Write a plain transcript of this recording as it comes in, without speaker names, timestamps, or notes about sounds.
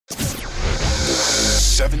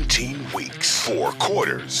17 weeks, 4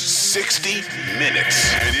 quarters, 60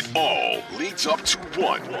 minutes, and it all leads up to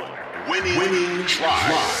one winning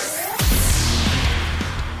drive.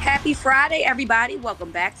 Happy Friday, everybody.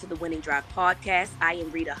 Welcome back to the Winning Drive podcast. I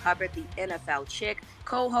am Rita Hubbard, the NFL chick,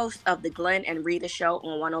 co-host of the Glenn and Rita Show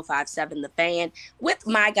on 105.7 The Fan, with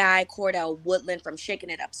my guy, Cordell Woodland from Shaking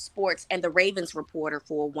It Up Sports and the Ravens reporter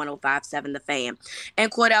for 105.7 The Fan.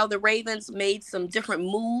 And Cordell, the Ravens made some different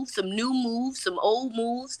moves, some new moves, some old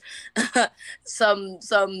moves, some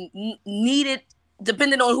needed,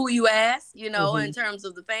 depending on who you ask, in terms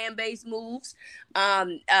of the fan base moves,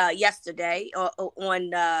 yesterday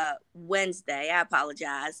on Wednesday, I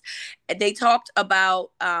apologize. They talked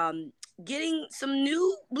about getting some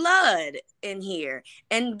new blood in here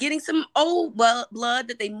and getting some old blood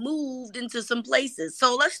that they moved into some places.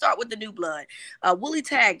 So let's start with the new blood. Willie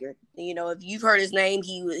Taggart, if you've heard his name,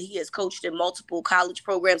 he has coached in multiple college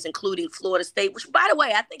programs, including Florida State, which, by the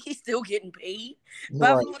way, I think he's still getting paid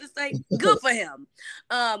by Florida State. Good for him.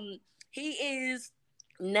 He is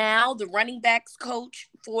now the running backs coach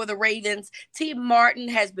for the Ravens. T. Martin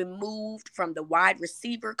has been moved from the wide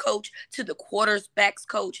receiver coach to the quarterbacks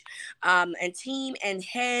coach. And team and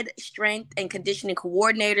head strength and conditioning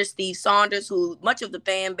coordinator Steve Saunders, who much of the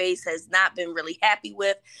fan base has not been really happy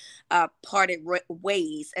with, parted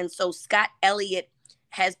ways. And so Scott Elliott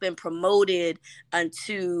has been promoted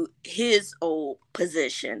unto his old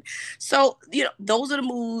position. So, those are the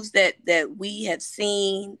moves that we have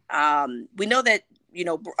seen. We know that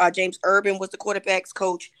James Urban was the quarterback's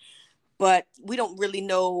coach, but we don't really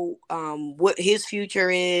know what his future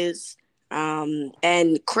is.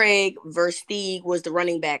 And Craig Versteeg was the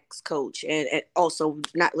running backs coach, and also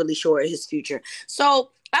not really sure of his future.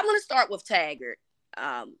 So I'm going to start with Taggart,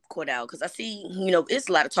 Cordell, because I see, it's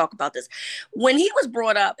a lot of talk about this. When he was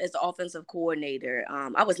brought up as the offensive coordinator,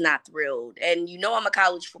 I was not thrilled. And I'm a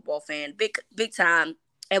college football fan, big time.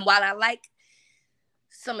 And while I like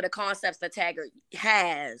some of the concepts that Taggart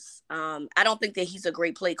has, I don't think that he's a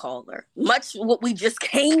great play caller. Much what we just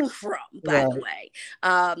came from, by the way.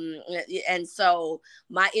 And so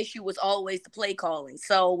my issue was always the play calling.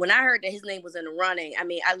 So when I heard that his name was in the running,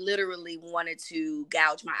 I literally wanted to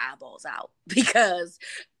gouge my eyeballs out, because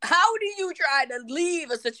how do you try to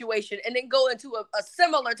leave a situation and then go into a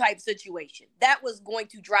similar type situation? That was going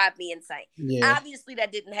to drive me insane. Yeah. Obviously,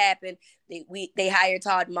 that didn't happen. They hired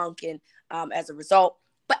Todd Monken as a result.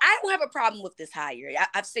 But I don't have a problem with this hire.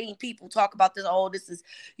 I've seen people talk about this. Oh, this is,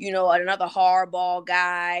 another Harbaugh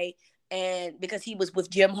guy. And because he was with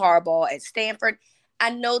Jim Harbaugh at Stanford.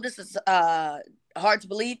 I know this is hard to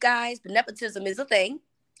believe, guys, but nepotism is a thing.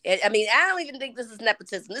 I don't even think this is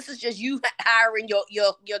nepotism. This is just you hiring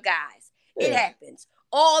your guys. Yeah. It happens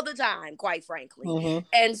all the time, quite frankly. Mm-hmm.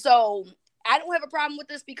 And so I don't have a problem with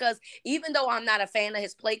this, because even though I'm not a fan of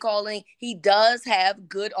his play calling, he does have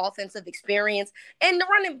good offensive experience. And the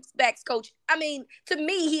running backs coach, to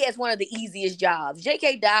me, he has one of the easiest jobs.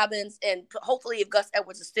 J.K. Dobbins, and hopefully if Gus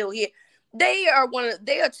Edwards is still here, they are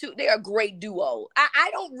a great duo. I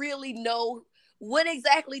don't really know what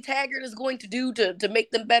exactly Taggart is going to do to make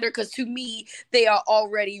them better, because to me, they are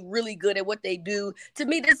already really good at what they do. To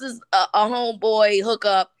me, this is a homeboy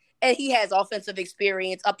hookup. And he has offensive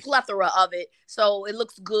experience, a plethora of it. So it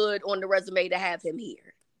looks good on the resume to have him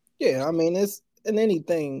here. Yeah, it's in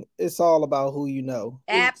anything, it's all about who you know.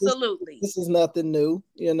 Absolutely. This is nothing new,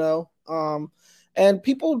 and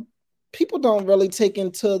people don't really take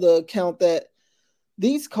into the account that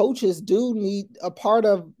these coaches do need, a part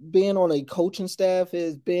of being on a coaching staff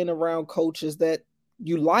is being around coaches that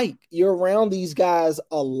you like. You're around these guys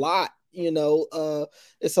a lot.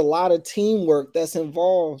 It's a lot of teamwork that's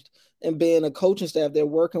involved in being a coaching staff. They're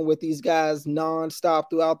working with these guys nonstop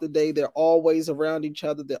throughout the day. They're always around each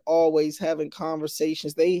other. They're always having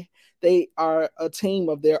conversations. They are a team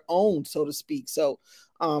of their own, so to speak. So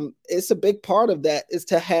it's a big part of that is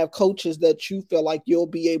to have coaches that you feel like you'll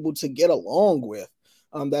be able to get along with.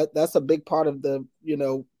 That's a big part of the,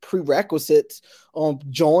 prerequisites on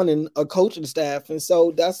joining a coaching staff. And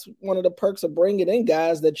so that's one of the perks of bringing in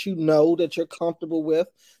guys that that you're comfortable with,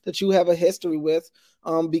 that you have a history with,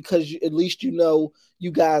 because at least you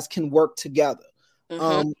guys can work together.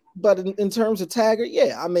 Mm-hmm. But in terms of Taggart,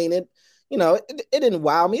 it didn't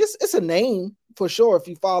wow me. It's a name for sure. If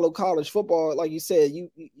you follow college football, like you said,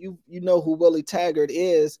 you know who Willie Taggart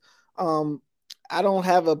is. I don't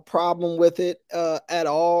have a problem with it at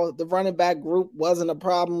all. The running back group wasn't a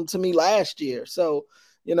problem to me last year. So,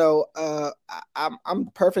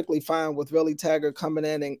 I'm perfectly fine with Willie Taggart coming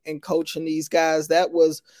in and coaching these guys. That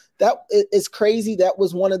is crazy. That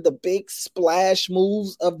was one of the big splash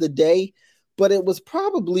moves of the day but it was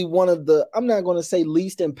probably one of the, I'm not going to say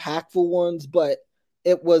least impactful ones, but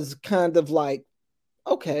it was kind of like,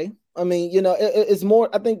 okay. I mean, it's more,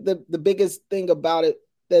 I think the biggest thing about it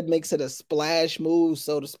that makes it a splash move,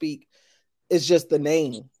 so to speak, is just the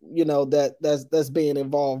name, that's being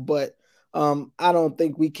involved. But I don't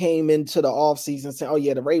think we came into the offseason saying, oh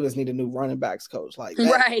yeah, the Ravens need a new running backs coach like that.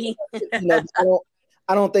 Right.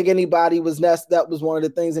 I don't think anybody that was one of the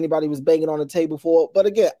things anybody was banging on the table for. But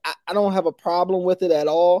again, I don't have a problem with it at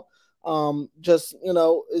all. Just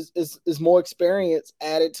is more experience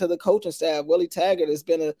added to the coaching staff. Willie Taggart has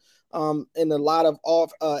been in a lot of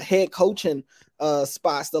head coaching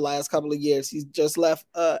spots the last couple of years. He's just left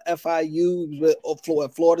FIU with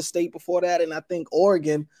Florida State before that, and I think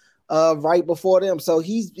Oregon right before them. So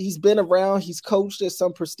he's been around. He's coached at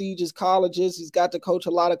some prestigious colleges. He's got to coach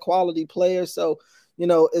a lot of quality players. So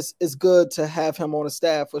it's good to have him on the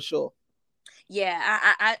staff for sure. Yeah,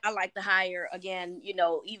 I like the hire again.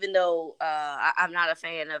 Even though I'm not a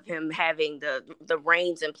fan of him having the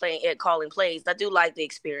reins and calling plays, I do like the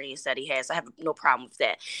experience that he has. I have no problem with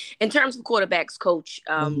that. In terms of quarterbacks coach,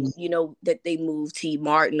 that they moved T.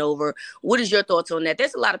 Martin over. What is your thoughts on that?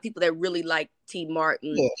 There's a lot of people that really like T.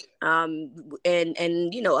 Martin, and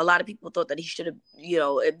a lot of people thought that he should have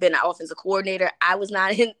been an offensive coordinator. I was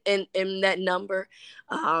not in that number.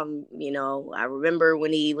 I remember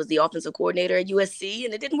when he was the offensive coordinator at USC,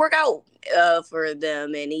 and it didn't work out for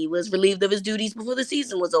them, and he was relieved of his duties before the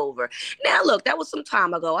season was over. Now, look, that was some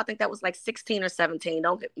time ago. I think that was like 16 or 17.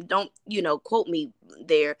 Don't quote me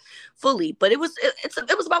there fully, but it was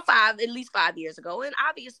about at least 5 years ago, and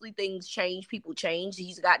obviously things change, people change.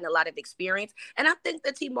 He's gotten a lot of experience, and I think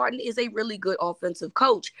that T. Martin is a really good offensive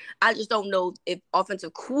coach. I just don't know if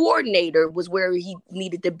offensive coordinator was where he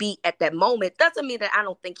needed to be at that moment. Doesn't mean that I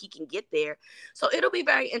don't think he can get there. So it'll be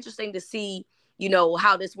very interesting to see,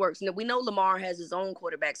 how this works. We know Lamar has his own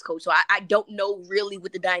quarterbacks coach, so I don't know really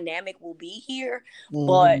what the dynamic will be here. Mm-hmm.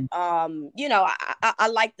 But, I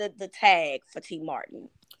like the tag for T. Martin.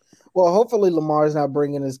 Well, hopefully Lamar's not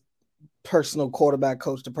bringing his personal quarterback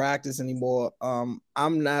coach to practice anymore. I'm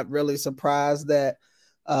not really surprised that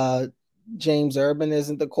James Urban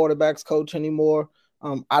isn't the quarterback's coach anymore.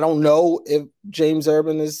 I don't know if James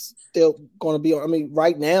Urban is still going to be on. I mean,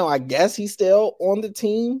 right now, I guess he's still on the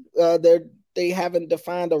team. They haven't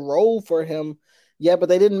defined a role for him yet, but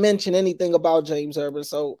they didn't mention anything about James Urban.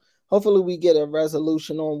 So hopefully we get a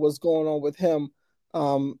resolution on what's going on with him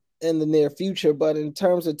in the near future. But in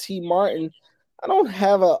terms of T. Martin, I don't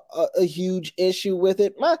have a huge issue with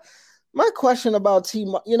it. My question about T.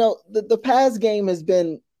 Martin, the pass game has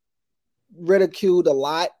been ridiculed a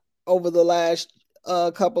lot over the last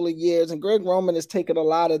couple of years, and Greg Roman has taken a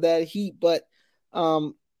lot of that heat. But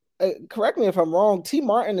correct me if I'm wrong, T.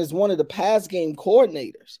 Martin is one of the pass game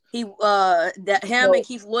coordinators. And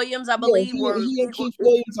Keith Williams, I believe, he and Keith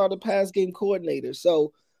Williams are the pass game coordinators.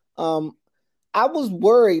 So I was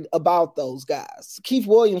worried about those guys. Keith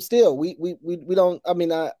Williams still, we don't. I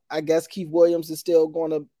mean, I guess Keith Williams is still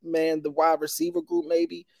going to man the wide receiver group,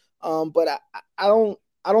 maybe. But I don't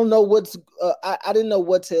know what's. I didn't know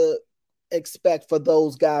what to expect for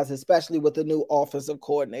those guys, especially with the new offensive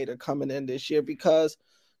coordinator coming in this year, because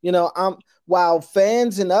while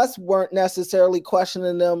fans and us weren't necessarily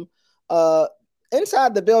questioning them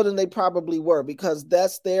inside the building, they probably were, because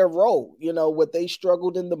that's their role. What they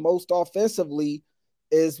struggled in the most offensively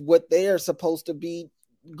is what they are supposed to be.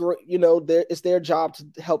 It's their job to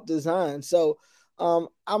help design. So I'm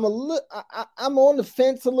on the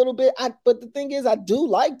fence a little bit. But the thing is, I do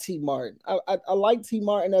like T. Martin. I like T.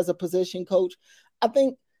 Martin as a position coach. I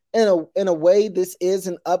think in a way, this is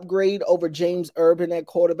an upgrade over James Urban at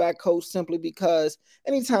quarterback coach, simply because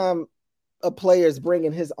anytime a player is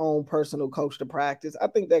bringing his own personal coach to practice, I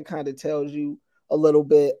think that kind of tells you a little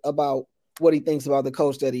bit about what he thinks about the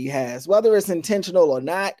coach that he has. Whether it's intentional or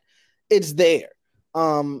not, it's there.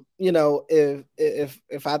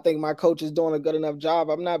 If I think my coach is doing a good enough job,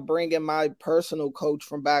 I'm not bringing my personal coach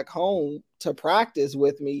from back home to practice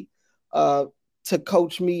with me to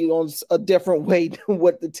coach me on a different way than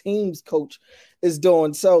what the team's coach is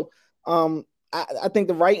doing. So I think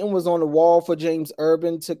the writing was on the wall for James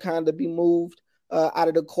Urban to kind of be moved out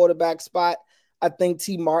of the quarterback spot. I think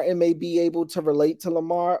T. Martin may be able to relate to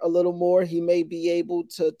Lamar a little more. He may be able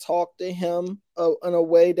to talk to him in a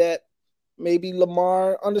way that maybe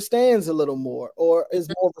Lamar understands a little more, or is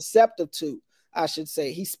more receptive to, I should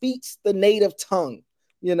say. He speaks the native tongue.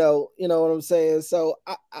 You know what I'm saying? So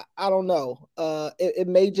I don't know. It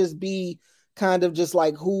may just be kind of just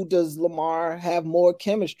like, who does Lamar have more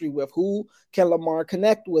chemistry with? Who can Lamar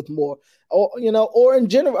connect with more? Or in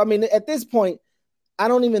general, I mean, at this point, I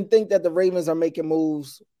don't even think that the Ravens are making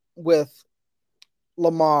moves with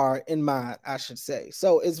Lamar in mind, I should say.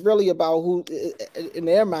 So it's really about who, in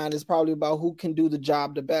their mind, is probably about who can do the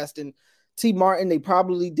job the best. And T. Martin, they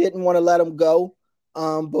probably didn't want to let him go,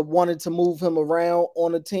 but wanted to move him around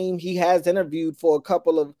on the team. He has interviewed for a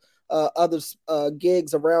couple of other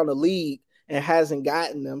gigs around the league and hasn't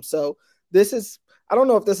gotten them. So I don't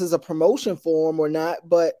know if this is a promotion for him or not,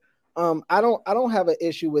 but I don't have an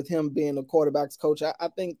issue with him being a quarterback's coach. I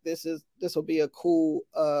think this will be a cool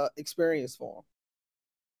experience for him.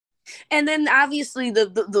 And then obviously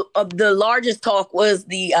the largest talk was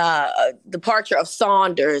the departure of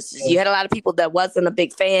Saunders. You had a lot of people that wasn't a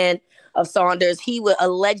big fan of Saunders. He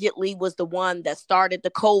allegedly was the one that started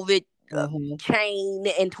the COVID chain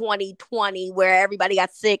in 2020 where everybody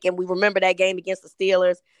got sick. And we remember that game against the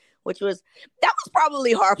Steelers, that was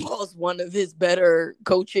probably Harbaugh's one of his better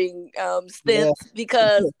coaching stints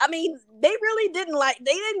because, I mean, they really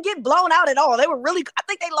they didn't get blown out at all. They were really, I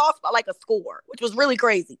think they lost by like a score, which was really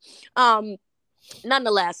crazy.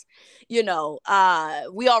 Nonetheless, we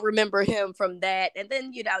all remember him from that. And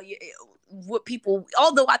then,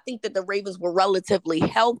 although I think that the Ravens were relatively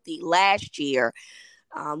healthy last year,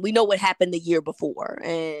 we know what happened the year before.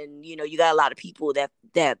 And, you got a lot of people that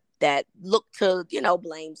look to,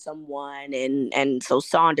 blame someone. And so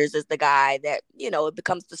Saunders is the guy that, it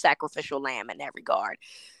becomes the sacrificial lamb in that regard.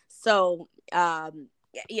 So, I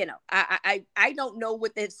don't know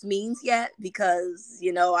what this means yet because,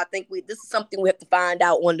 I think this is something we have to find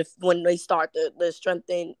out when they start the strength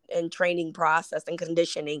and training process and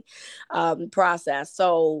conditioning process.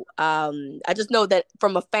 So I just know that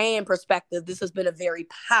from a fan perspective, this has been a very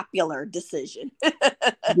popular decision.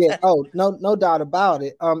 Yeah. Oh, no doubt about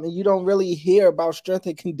it. You don't really hear about strength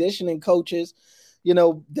and conditioning coaches,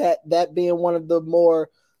 that being one of the more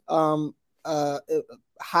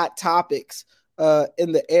hot topics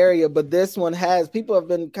in the area, but this one people have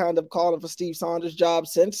been kind of calling for Steve Saunders' job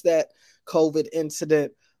since that COVID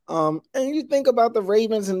incident. And you think about the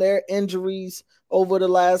Ravens and their injuries over the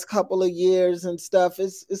last couple of years and stuff.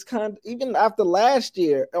 It's kind of, even after last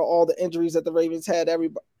year, all the injuries that the Ravens had,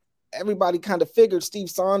 everybody kind of figured Steve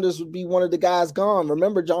Saunders would be one of the guys gone.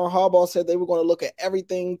 Remember, John Harbaugh said they were going to look at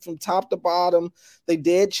everything from top to bottom. They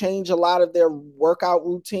did change a lot of their workout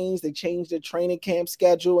routines. They changed their training camp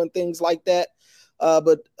schedule and things like that.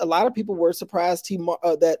 But a lot of people were surprised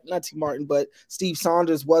not T. Martin, but Steve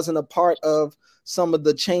Saunders wasn't a part of some of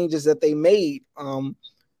the changes that they made.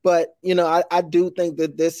 But, I do think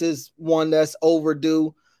that this is one that's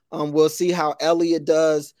overdue. We'll see how Elliott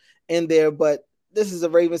does in there, but this is a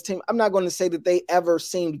Ravens team. I'm not going to say that they ever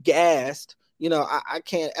seemed gassed. I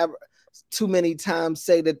can't ever too many times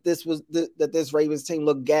say that this Ravens team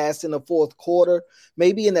looked gassed in the fourth quarter.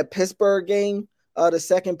 Maybe in the Pittsburgh game, the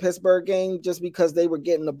second Pittsburgh game, just because they were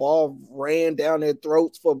getting the ball ran down their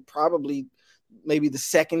throats for probably maybe the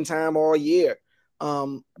second time all year.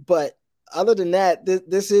 But other than that,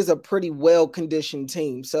 this is a pretty well-conditioned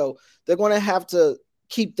team. So they're going to have to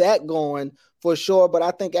keep that going for sure. But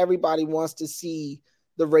I think everybody wants to see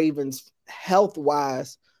the Ravens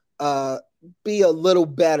health-wise be a little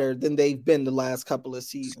better than they've been the last couple of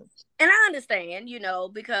seasons. And I understand,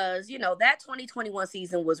 because, that 2021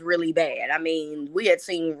 season was really bad. I mean, we had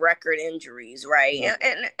seen record injuries, right? Yeah.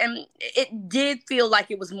 And it did feel like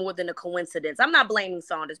it was more than a coincidence. I'm not blaming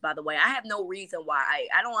Saunders, by the way. I have no reason why.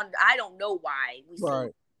 I don't know why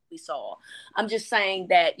we saw. I'm just saying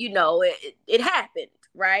that, it happened,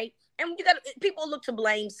 right? And people look to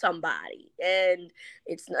blame somebody, and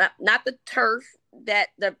it's not the turf that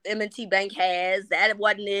the M&T Bank has. That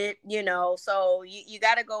wasn't it, So you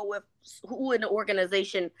got to go with who in the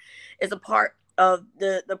organization is a part of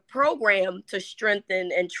the program to strengthen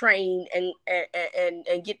and train and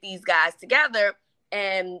get these guys together,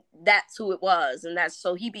 and that's who it was, and that's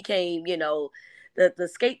so he became, the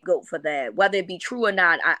scapegoat for that. Whether it be true or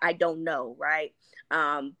not, I don't know, right?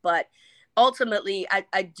 But ultimately,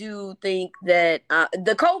 I do think that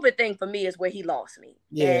the COVID thing for me is where he lost me.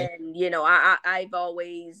 Yeah. And, I've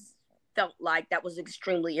always felt like that was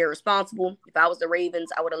extremely irresponsible. If I was the Ravens,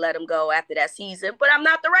 I would have let him go after that season. But I'm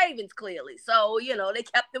not the Ravens, clearly. So, they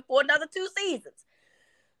kept him for another 2 seasons.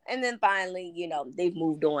 And then finally, they've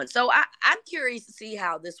moved on. So I'm curious to see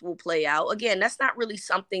how this will play out. Again, that's not really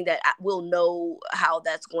something that we'll know how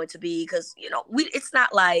that's going to be because, it's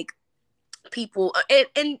not like people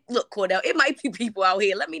and look, Cordell, it might be people out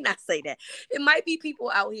here. Let me not say that. It might be people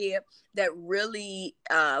out here that really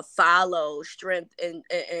follow strength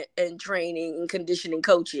and training and conditioning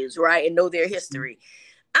coaches, right, and know their history.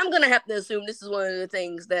 I'm going to have to assume this is one of the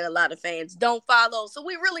things that a lot of fans don't follow. So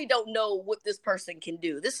we really don't know what this person can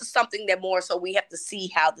do. This is something that more so we have to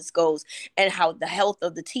see how this goes and how the health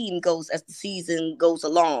of the team goes as the season goes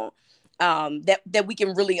along. That we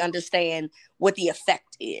can really understand what the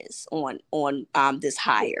effect is on this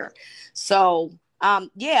hire. So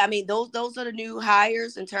yeah, I mean those are the new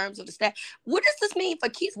hires in terms of the staff. What does this mean for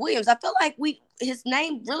Keith Williams? I feel like his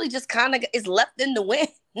name really just kind of is left in the wind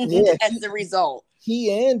Yeah, as a result.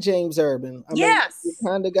 he and James Urban. I mean, Yes. you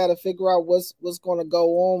kind of got to figure out what's going to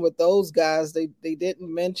go on with those guys. They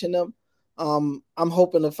didn't mention them. I'm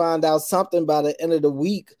hoping to find out something by the end of the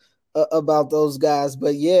week about those guys.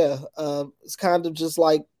 But yeah, it's kind of just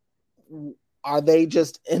like, are they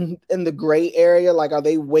just in the gray area? Like, are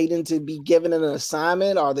they waiting to be given an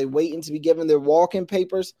assignment? Are they waiting to be given their walk-in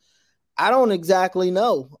papers? I don't exactly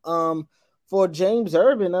know. For James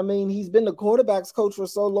Urban, I mean, he's been the quarterback's coach for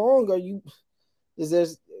so long.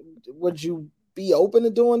 Would you be open to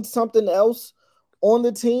doing something else on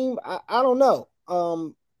the team? I don't know.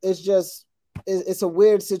 It's a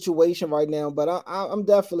weird situation right now, but I'm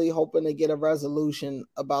definitely hoping to get a resolution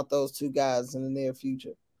about those two guys in the near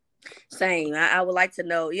future. Same. I would like to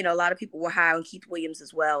know, a lot of people were high on Keith Williams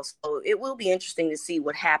as well. So it will be interesting to see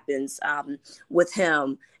what happens with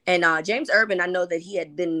him. And James Urban, I know that he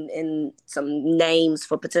had been in some names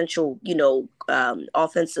for potential,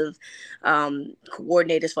 offensive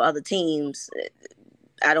coordinators for other teams.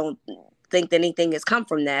 I don't think that anything has come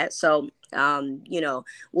from that. So,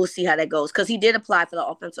 we'll see how that goes. Because he did apply for the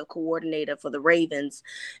offensive coordinator for the Ravens.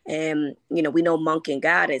 And, we know Monken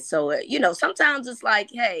got it. So, sometimes it's like,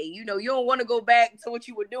 hey, you don't want to go back to what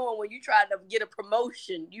you were doing when you tried to get a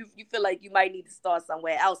promotion. You feel like you might need to start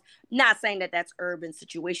somewhere else. Not saying that that's Urban's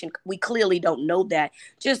situation. We clearly don't know that.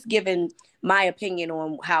 Just given my opinion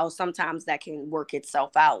on how sometimes that can work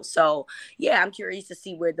itself out. So yeah, I'm curious to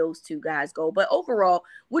see where those two guys go. But overall,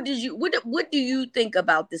 what do you think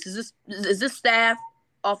about this? Is this staff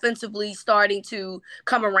offensively starting to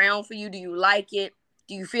come around for you? Do you like it?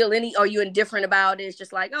 Do you feel are you indifferent about it? It's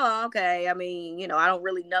just like, oh, okay. I mean, I don't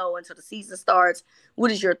really know until the season starts.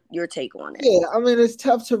 What is your take on it? Yeah, I mean, it's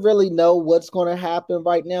tough to really know what's going to happen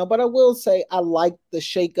right now, but I will say I like the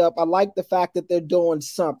shakeup. I like the fact that they're doing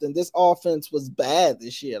something. This offense was bad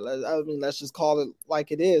this year. I mean, let's just call it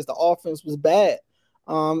like it is. The offense was bad.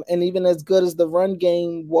 And even as good as the run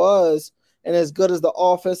game was, and as good as the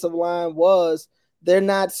offensive line was, they're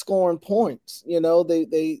not scoring points.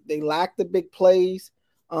 They lack the big plays.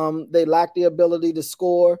 They lack the ability to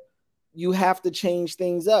score. You have to change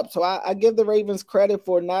things up. So I give the Ravens credit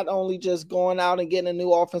for not only just going out and getting a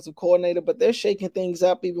new offensive coordinator, but they're shaking things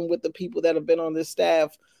up even with the people that have been on this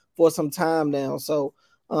staff for some time now. So,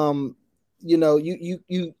 you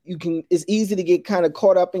can, it's easy to get kind of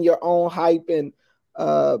caught up in your own hype and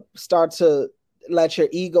start to let your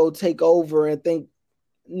ego take over and think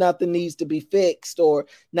nothing needs to be fixed or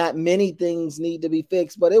not many things need to be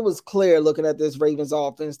fixed. But it was clear looking at this Ravens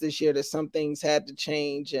offense this year that some things had to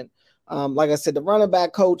change. And like I said, the running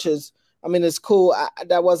back coaches, I mean, it's cool.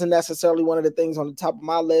 That wasn't necessarily one of the things on the top of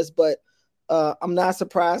my list, but I'm not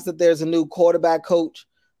surprised that there's a new quarterback coach.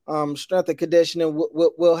 Strength and conditioning,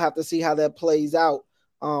 we'll have to see how that plays out.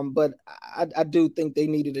 But I do think they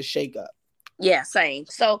needed a shakeup. Yeah, same.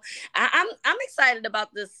 So I'm excited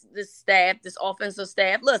about this staff, this offensive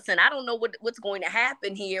staff. Listen, I don't know what's going to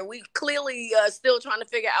happen here. We clearly still trying to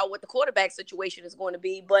figure out what the quarterback situation is going to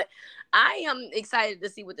be, but I am excited to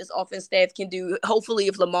see what this offense staff can do. Hopefully,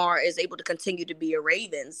 if Lamar is able to continue to be a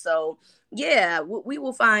Raven. So yeah, we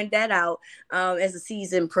will find that out as the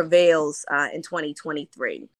season prevails in 2023.